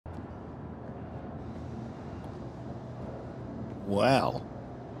well,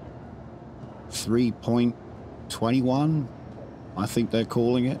 3.21, I think they're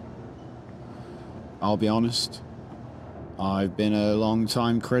calling it. I'll be honest. I've been a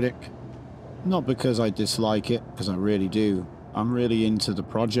long-time critic. Not because I dislike it, because I really do. I'm really into the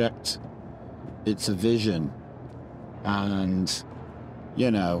project. It's a vision. And,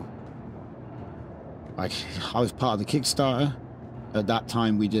 you know, I was part of the Kickstarter. At that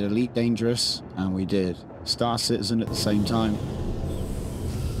time, we did Elite Dangerous, and we did Star Citizen at the same time.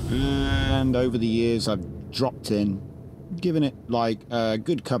 And over the years, I've dropped in, given it like a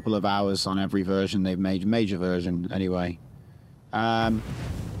good couple of hours on every version they've made, major version anyway. And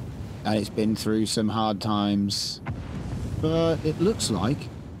it's been through some hard times, but it looks like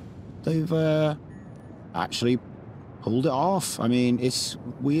they've actually pulled it off. I mean, it's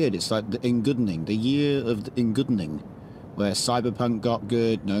weird. It's like the Ingoodening, the year of the Ingoodening, where Cyberpunk got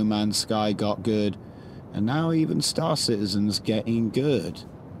good, No Man's Sky got good, and now even Star Citizen's getting good.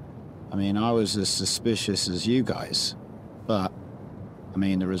 I mean, I was as suspicious as you guys, but I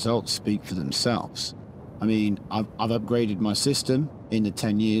mean, the results speak for themselves. I mean, I've upgraded my system in the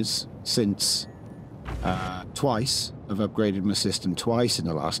 10 years since, twice. I've upgraded my system twice in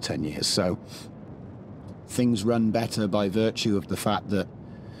the last 10 years, so things run better by virtue of the fact that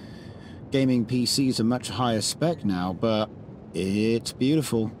gaming PCs are much higher spec now, but it's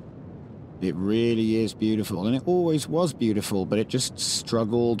beautiful. It really is beautiful, and it always was beautiful, but it just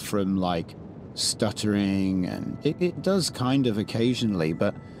struggled from, like, stuttering, and it does kind of occasionally,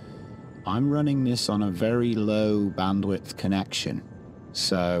 but I'm running this on a very low bandwidth connection,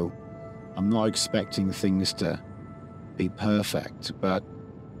 so I'm not expecting things to be perfect, but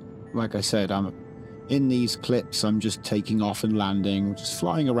like I said, in these clips, I'm just taking off and landing, just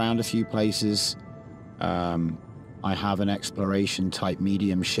flying around a few places. I have an exploration type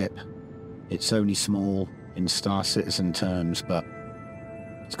medium ship. It's only small in Star Citizen terms, but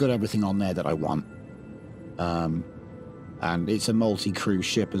it's got everything on there that I want. And it's a multi-crew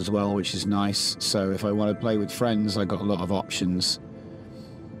ship as well, which is nice. So if I want to play with friends, I got a lot of options.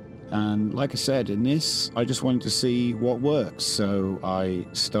 And like I said, in this, I just wanted to see what works. So I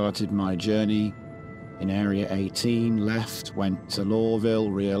started my journey in Area 18, left, went to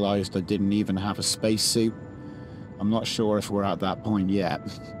Lawville, realized I didn't even have a spacesuit. I'm not sure if we're at that point yet,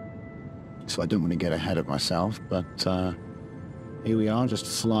 so I don't want to get ahead of myself, but here we are, just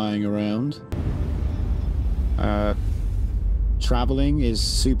flying around. Traveling is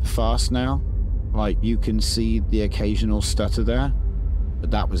super fast now. Like, you can see the occasional stutter there, but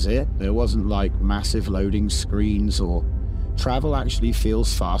that was it. There wasn't like massive loading screens, or travel actually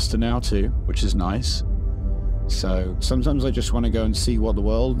feels faster now too, which is nice. So sometimes I just want to go and see what the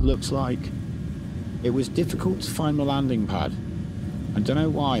world looks like. It was difficult to find the landing pad. I don't know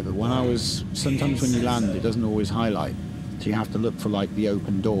why, but sometimes when you land, it doesn't always highlight. So you have to look for like the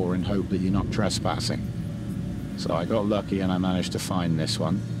open door and hope that you're not trespassing. So I got lucky and I managed to find this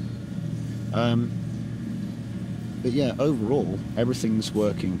one. But yeah, overall, everything's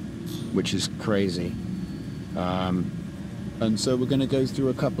working, which is crazy. And so we're going to go through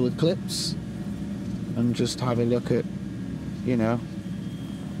a couple of clips and just have a look at, you know,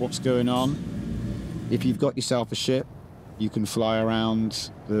 what's going on. If you've got yourself a ship, you can fly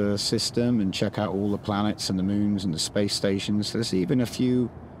around the system and check out all the planets and the moons and the space stations. There's even a few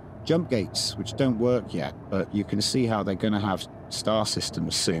jump gates which don't work yet, but you can see how they're going to have star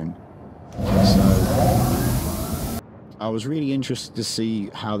systems soon. So I was really interested to see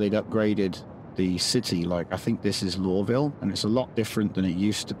how they'd upgraded the city. Like, I think this is Lawville, and it's a lot different than it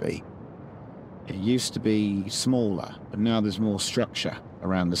used to be. It used to be smaller, but now there's more structure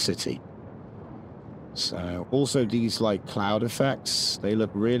around the city. So also these like cloud effects, they look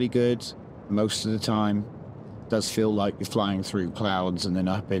really good most of the time. It does feel like you're flying through clouds and then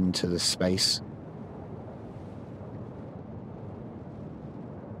up into the space.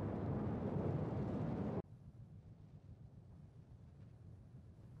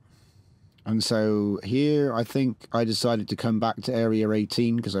 And so here, I think I decided to come back to Area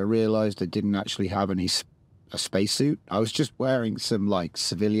 18 because I realized I didn't actually have a spacesuit. I was just wearing some like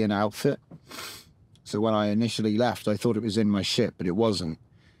civilian outfit. So when I initially left, I thought it was in my ship, but it wasn't.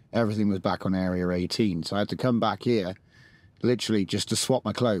 Everything was back on Area 18. So I had to come back here, literally just to swap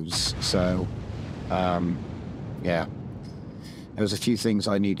my clothes. So, yeah. There was a few things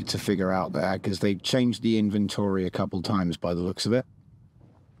I needed to figure out there, because they changed the inventory a couple times by the looks of it.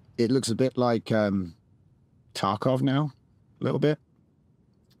 It looks a bit like Tarkov now, a little bit.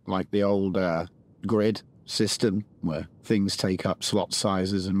 Like the old grid system, where things take up slot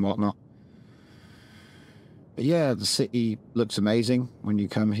sizes and whatnot. But yeah, the city looks amazing when you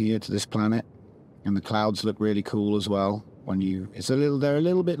come here to this planet, and the clouds look really cool as well. They're a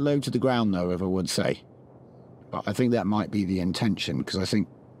little bit low to the ground though, if I would say. But I think that might be the intention, because I think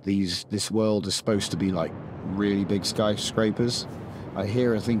this world is supposed to be like really big skyscrapers. I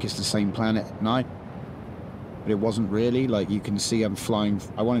think it's the same planet at night, but it wasn't really. Like, you can see I'm flying.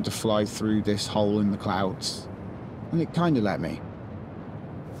 I wanted to fly through this hole in the clouds, and it kind of let me.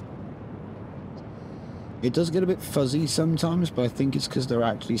 It does get a bit fuzzy sometimes, but I think it's because they're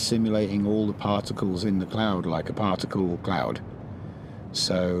actually simulating all the particles in the cloud, like a particle cloud.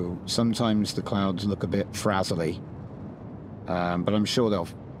 So sometimes the clouds look a bit frazzly, but I'm sure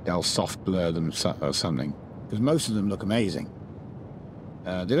they'll soft blur them or something, because most of them look amazing.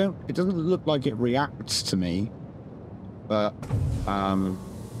 It doesn't look like it reacts to me, but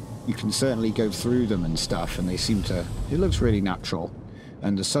you can certainly go through them and stuff, and it looks really natural.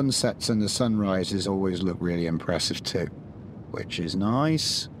 And the sunsets and the sunrises always look really impressive too, which is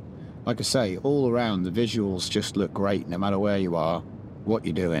nice. Like I say, all around the visuals just look great, no matter where you are, what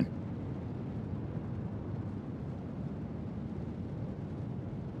you're doing.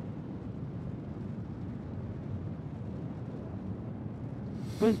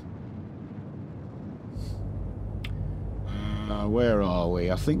 Where are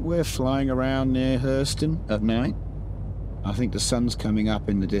we? I think we're flying around near Hurston at night. I think the sun's coming up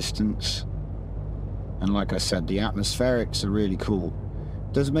in the distance. And like I said, the atmospherics are really cool.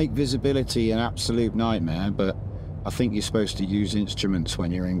 It does make visibility an absolute nightmare, but I think you're supposed to use instruments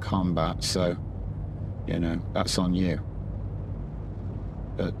when you're in combat, so, you know, that's on you.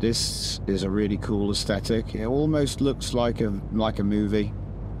 But this is a really cool aesthetic. It almost looks like a movie.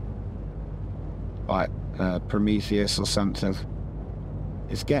 Like Prometheus or something.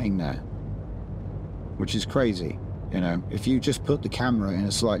 It's getting there. Which is crazy, you know. If you just put the camera in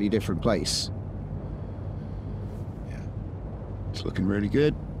a slightly different place. Yeah. It's looking really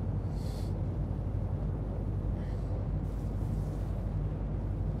good.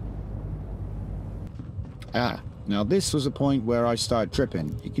 Now this was a point where I started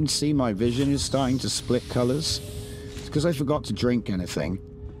tripping. You can see my vision is starting to split colors. It's because I forgot to drink anything,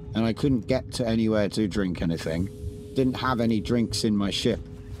 and I couldn't get to anywhere to drink anything. Didn't have any drinks in my ship,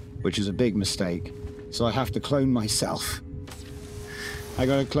 which is a big mistake. So I have to clone myself. I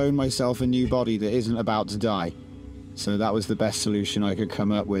gotta clone myself a new body that isn't about to die. So that was the best solution I could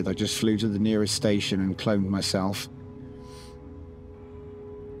come up with. I just flew to the nearest station and cloned myself.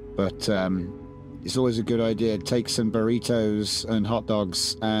 But it's always a good idea. Take some burritos and hot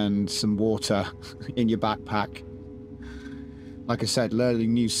dogs and some water in your backpack. Like I said,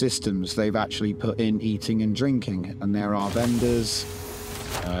 learning new systems, they've actually put in eating and drinking. And there are vendors,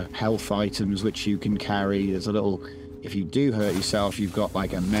 health items which you can carry. There's a little, if you do hurt yourself, you've got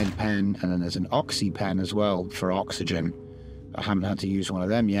like a med pen, and then there's an oxy pen as well for oxygen. I haven't had to use one of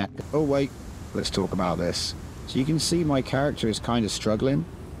them yet. Oh wait, let's talk about this. So you can see my character is kind of struggling.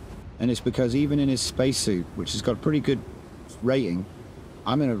 And it's because even in his spacesuit, which has got a pretty good rating,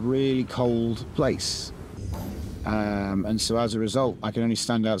 I'm in a really cold place. And so as a result, I can only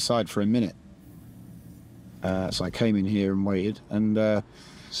stand outside for a minute. So I came in here and waited. And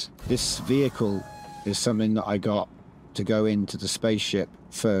this vehicle is something that I got to go into the spaceship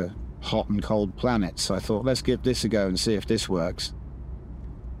for hot and cold planets. So I thought, let's give this a go and see if this works.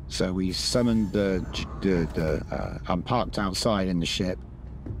 So we summoned I'm parked outside in the ship.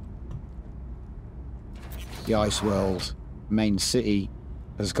 The Ice World main city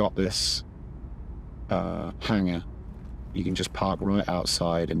has got this hangar. You can just park right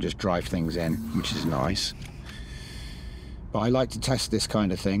outside and just drive things in, which is nice. But I like to test this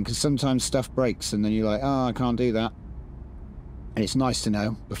kind of thing, because sometimes stuff breaks and then you're like, oh, I can't do that. And it's nice to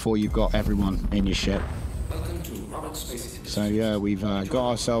know before you've got everyone in your ship. So yeah, we've got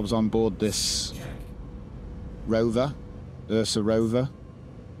ourselves on board this rover, Ursa rover.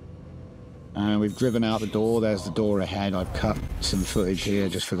 And we've driven out the door. There's the door ahead. I've cut some footage here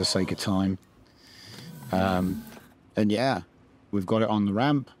just for the sake of time. And yeah, we've got it on the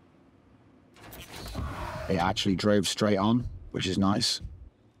ramp. It actually drove straight on, which is nice.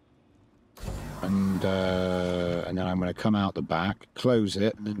 And then I'm going to come out the back, close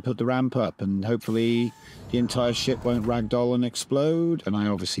it, and then put the ramp up. And hopefully the entire ship won't ragdoll and explode. And I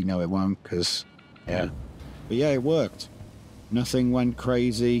obviously know it won't, because, yeah. But yeah, it worked. Nothing went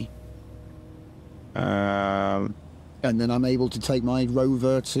crazy. And then I'm able to take my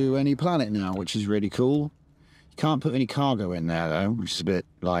rover to any planet now, which is really cool. You can't put any cargo in there though, which is a bit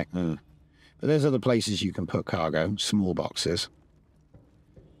like, But there's other places you can put cargo, small boxes.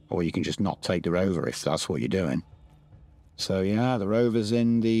 Or you can just not take the rover if that's what you're doing. So yeah, the rover's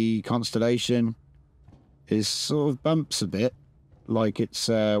in the constellation. It sort of bumps a bit, like it's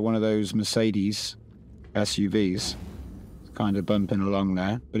one of those Mercedes SUVs. kind of bumping along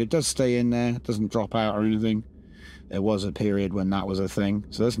there. But it does stay in there. It doesn't drop out or anything. There was a period when that was a thing,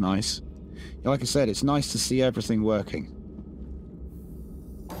 so that's nice. Like I said, it's nice to see everything working.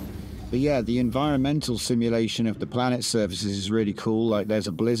 But yeah, the environmental simulation of the planet surfaces is really cool. Like, there's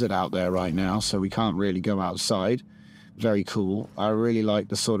a blizzard out there right now, so we can't really go outside. Very cool. I really like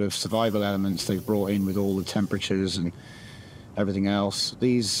the sort of survival elements they've brought in with all the temperatures and everything else.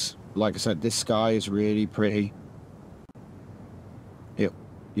 These, like I said, this sky is really pretty.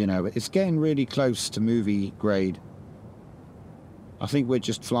 You know, it's getting really close to movie grade. I think we're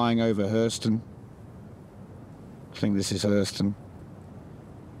just flying over Hurston. I think this is Hurston.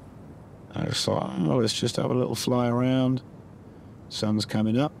 I just thought, oh, let's just have a little fly around. Sun's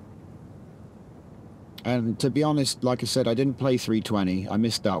coming up. And to be honest, like I said, I didn't play 320. I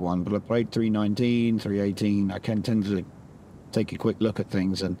missed that one, but I played 319, 318. I can tend to take a quick look at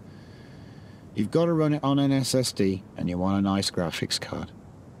things, and you've got to run it on an SSD, and you want a nice graphics card.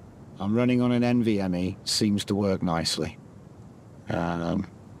 I'm running on an NVMe. Seems to work nicely.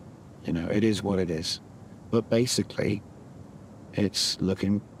 You know, it is what it is. But basically, it's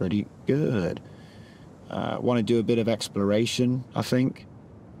looking pretty good. Want to do a bit of exploration, I think.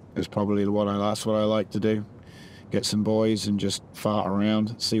 It's probably that's what I like to do. Get some boys and just fart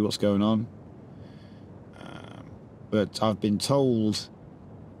around, see what's going on. But I've been told,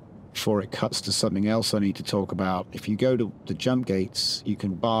 before it cuts to something else I need to talk about, if you go to the jump gates, you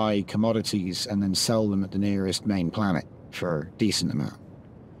can buy commodities and then sell them at the nearest main planet for a decent amount.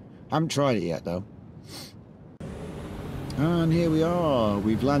 I haven't tried it yet, though. And here we are.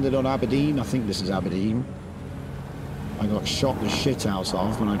 We've landed on Aberdeen. I think this is Aberdeen. I got shot the shit out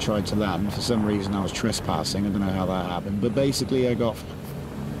of when I tried to land. For some reason I was trespassing. I don't know how that happened. But basically I got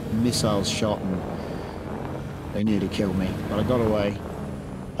missiles shot and they nearly killed me. But I got away.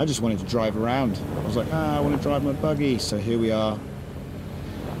 I just wanted to drive around. I was like, I want to drive my buggy. So here we are.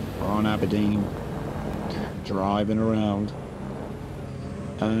 We're on Aberdeen. Driving around.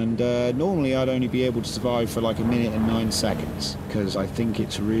 And normally I'd only be able to survive for like 1 minute and 9 seconds. Because I think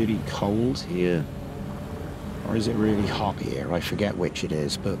it's really cold here. Or is it really hot here? I forget which it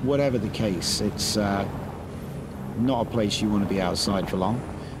is. But whatever the case, it's not a place you want to be outside for long.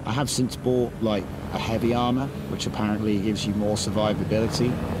 I have since bought like a heavy armor, which apparently gives you more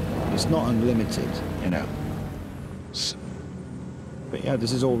survivability. It's not unlimited, you know. But yeah,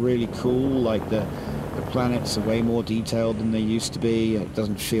 this is all really cool. Like the planets are way more detailed than they used to be. It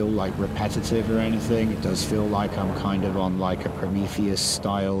doesn't feel like repetitive or anything. It does feel like I'm kind of on like a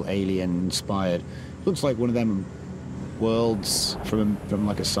Prometheus-style alien-inspired. Looks like one of them worlds from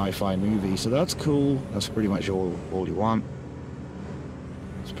like a sci-fi movie. So that's cool. That's pretty much all you want.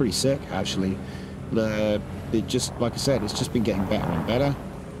 It's pretty sick, actually. It just, like I said, it's just been getting better and better.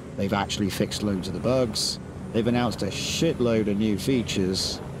 They've actually fixed loads of the bugs. They've announced a shitload of new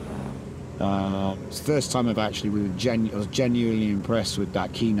features. It's the first time I was genuinely impressed with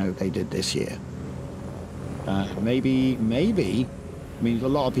that keynote they did this year. Maybe, I mean, a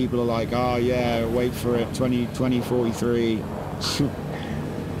lot of people are like, oh yeah, wait for it, 2043.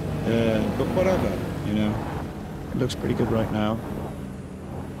 But whatever, you know. It looks pretty good right now.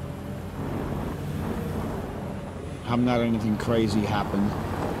 Haven't had anything crazy happen.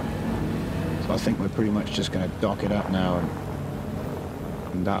 So I think we're pretty much just going to dock it up now,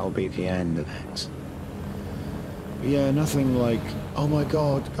 and that'll be the end of it. But yeah, nothing like, oh my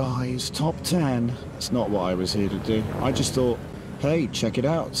god, guys, top 10. That's not what I was here to do. I just thought, hey, check it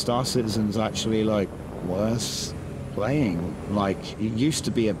out. Star Citizen's actually, like, worth playing. Like, it used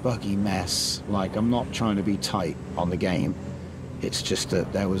to be a buggy mess. Like, I'm not trying to be tight on the game. It's just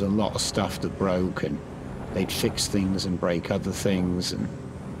that there was a lot of stuff that broke, and they'd fix things and break other things, and,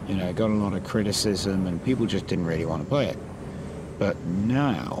 you know, got a lot of criticism, and people just didn't really want to play it. But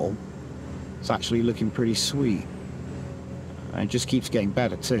now, it's actually looking pretty sweet. And it just keeps getting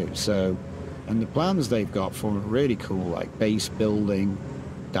better, too, so... And the plans they've got for it are really cool, like base building,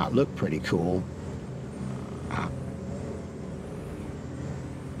 that look pretty cool.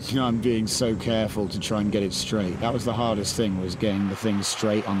 You know, I'm being so careful to try and get it straight. That was the hardest thing, was getting the thing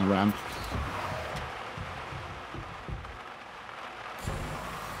straight on the ramp.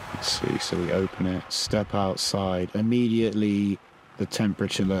 Let's see, so we open it, step outside, immediately the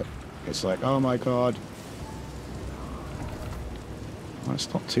temperature look, it's like, oh my god.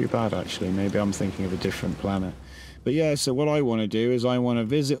 That's not too bad, actually. Maybe I'm thinking of a different planet. But yeah, so what I want to do is I want to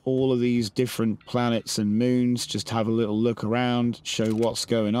visit all of these different planets and moons, just have a little look around, show what's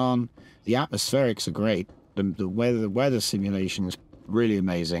going on. The atmospherics are great. The weather simulation is really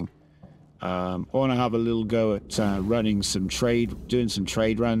amazing. I want to have a little go at running some trade, doing some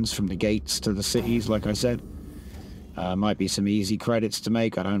trade runs from the gates to the cities, like I said. Might be some easy credits to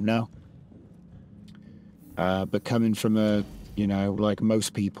make, I don't know. But coming from a, you know, like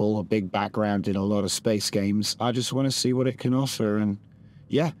most people, a big background in a lot of space games, I just want to see what it can offer. And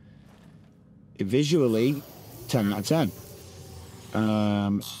yeah, visually, 10 out of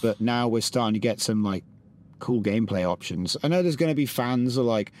 10. But now we're starting to get some like cool gameplay options. I know there's going to be fans who are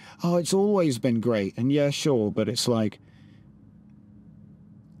like, oh, it's always been great. And yeah, sure, but it's like,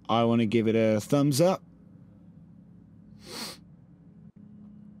 I want to give it a thumbs up.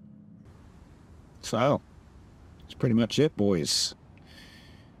 So, that's pretty much it, boys.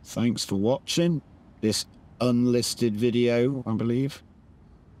 Thanks for watching this unlisted video, I believe.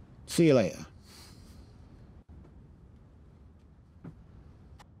 See you later.